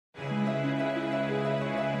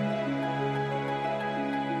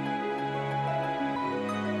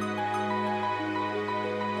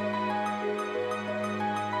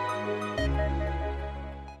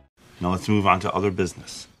Now let's move on to other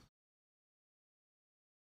business.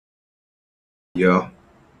 Yo,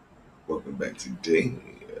 welcome back today.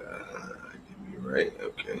 Give me right,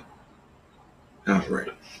 okay. All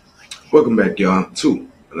right. Welcome back, y'all,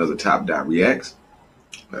 to another Top Dot Reacts.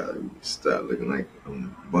 Start looking like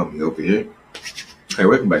I'm bumping over here. Hey,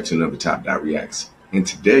 welcome back to another Top Dot Reacts. And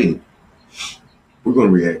today, we're going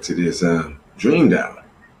to react to this Dream Doll.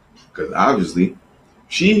 Because obviously,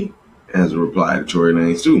 she has a reply to Tory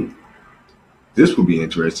Lanez too. This will be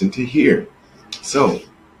interesting to hear. So,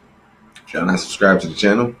 if y'all not subscribed to the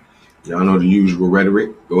channel, y'all know the usual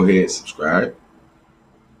rhetoric. Go ahead, subscribe.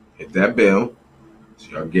 Hit that bell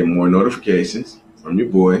so y'all get more notifications from your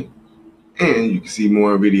boy. And you can see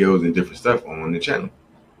more videos and different stuff on the channel.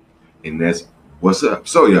 And that's what's up.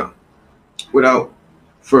 So, y'all, without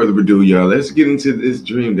further ado, y'all, let's get into this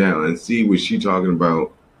Dream Down and see what she talking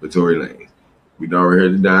about with Tory Lanez. We'd already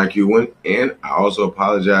heard the Don Q one, and I also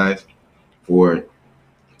apologize for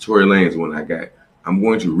Tory Lanez one I got. I'm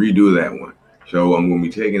going to redo that one. So I'm going to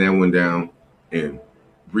be taking that one down and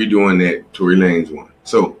redoing that Tory Lanez one.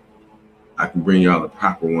 So I can bring y'all a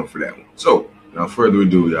proper one for that one. So without further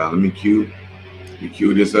ado, y'all, let me cue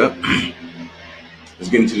this up. Let's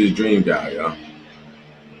get into this Dream Doll, y'all.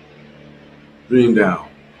 Dream Doll.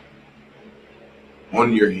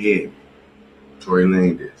 On your head, Tory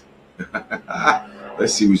Lanez is.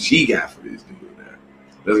 Let's see what she got for this dude now.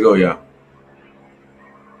 Let's go, y'all.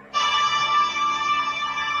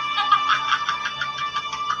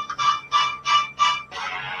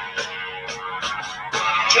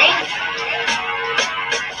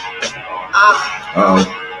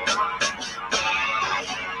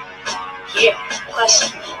 Yeah,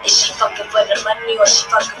 question. Is she fucking for the money or she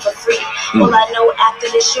fucking for free? Well, I know after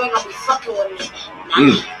this, you ain't gonna be fucking with me.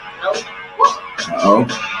 Nah, no.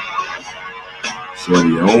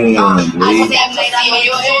 Shawty on one, boy.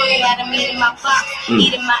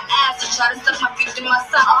 Eating my ass, you try to suck my feet through my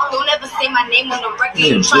sock. Don't ever say my name on the record,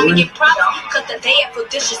 you trying to get props. Cause the day I feel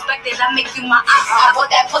disrespected, I make you my ops. I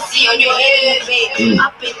put that pussy on your head, baby.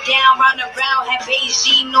 Up and down, round and round, have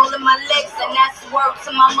Beijing all in my legs, and that's word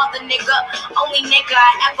to my mother, nigga. Only nigga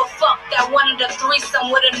I ever fucked that wanted a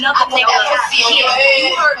threesome with another nigga.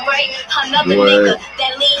 You heard right? Another nigga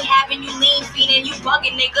that lean having you lean feeding you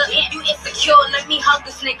bugging, nigga. You insecure, let me hug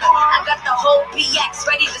this nigga. I got the whole BX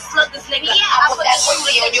ready to slug this nigga. I put that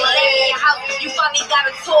pussy on your leg in your house. You finally got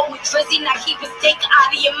a tour with Drizzy, now keep his dick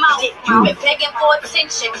out of your mouth. You been begging for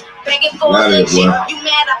attention, begging for attention. You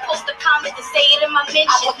mad I post a comment to say it in my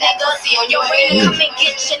mention, nigga. You're ready to come and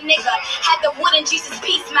get your nigga. Had the wooden Jesus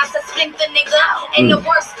Peace Master Splinter, nigga. And the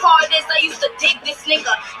worst part is I used to dig this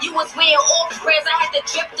nigga. You was wearing all prayers, I had to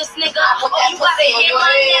drip this nigga. Oh, you gotta hear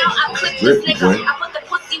right now, I clip this nigga. I put the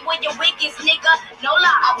pussy where your wig is, nigga. No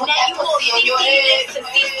lie, now you all CC this and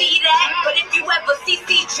CC that. But if you ever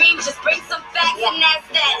CC dream, just bring some facts and that's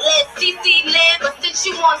that. Let CC live, but since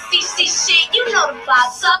you want CC shit, you know the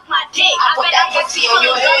vibe. Suck my dick. I bet I get you full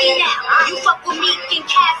of gully now. You fuck with me, King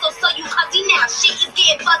Castle, so you huzzy now. Shit is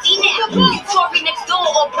getting fuzzy now. You Tory next door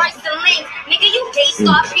or Bryson Lane. Nigga, you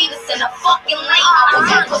Daystar Peterson, a fucking lame. I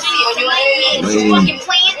heard pussy on your head. You fucking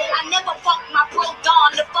playing? I never fucked my bro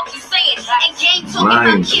Don. The fuck you saying? And gang talking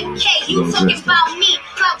about Kim K. You talking about me.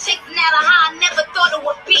 Cloud chasing out of how I never thought it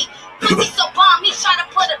would be. Pussy so bomb, he try to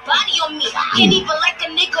put a body on me. Can't even like a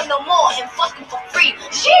nigga no more and fucking for free.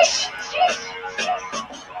 Sheesh.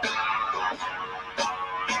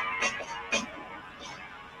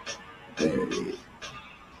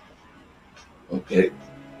 Okay.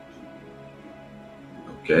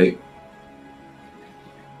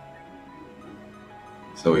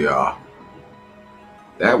 So y'all,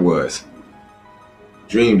 that was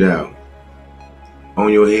Dream Down.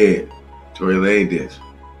 On your head, Tory Lanez this.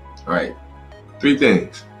 All right, 3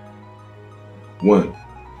 things. 1,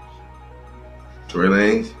 Tory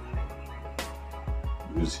Lanez,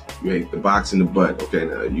 you ate the box in the butt. Okay,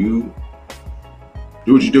 now you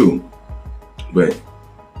do what you do, but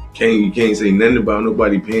you can't say nothing about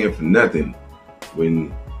nobody paying for nothing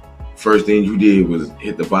when first thing you did was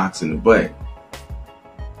hit the box in the butt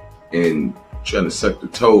and trying to suck the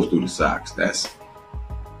toes through the socks. That's,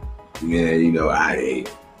 yeah, you know, I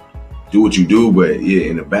do what you do, but yeah,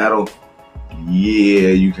 in a battle, yeah,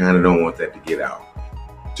 you kind of don't want that to get out.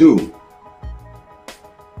 2,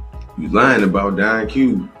 you lying about Don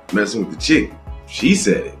Q messing with the chick. She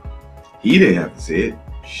said it. He didn't have to say it.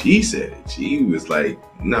 She said it. She was like,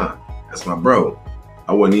 nah, that's my bro.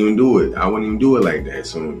 I wouldn't even do it. I wouldn't even do it like that.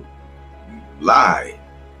 So lie.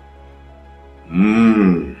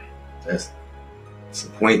 That's the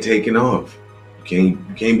point taken off. You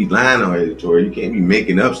can't be lying out here, Tory. You can't be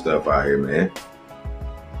making up stuff out here, man.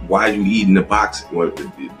 why you eating the box? Well,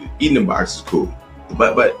 eating the box is cool. The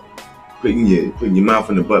butt, putting your mouth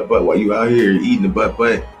in the butt while you out here eating the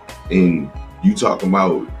butt, and you talking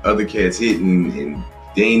about other cats hitting and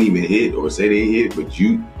they ain't even hit or say they hit, but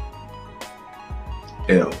you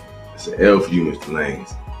L. It's an L for you, Mr.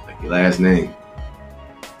 Lanez. Like your last name.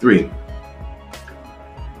 3.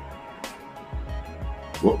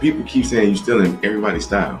 Well, people keep saying you stealing everybody's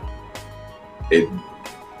style. I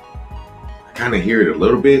kind of hear it a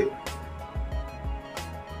little bit.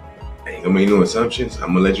 I ain't gonna make no assumptions.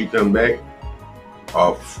 I'm gonna let you come back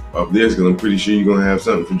off of this because I'm pretty sure you're gonna have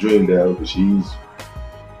something for Dreamdale because she's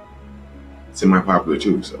semi-popular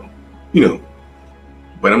too. So, you know.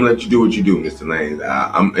 But I'm gonna let you do what you do, Mr. Lanez.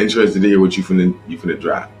 I'm interested to hear what you finna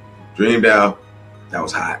drop. Dreamdale, that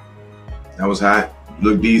was hot. That was hot.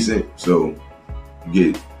 You look decent, so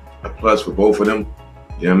you get a plus for both of them.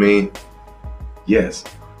 You know what I mean? Yes,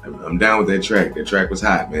 I'm down with that track. That track was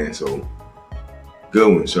hot, man. So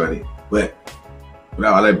good one, Shawty. But with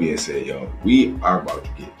all that being said, y'all, we are about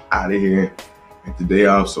to get out of here at the day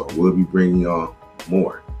off, so I will be bringing y'all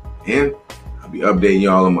more. And I'll be updating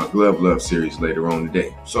y'all on my Glove Love series later on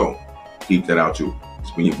today. So keep that out too.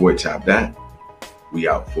 It's been your boy Top Dot. We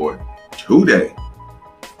out for today.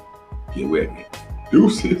 Get with me.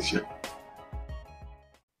 Deuces, y'all.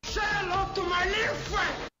 Say hello to my little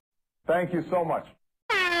friend. Thank you so much.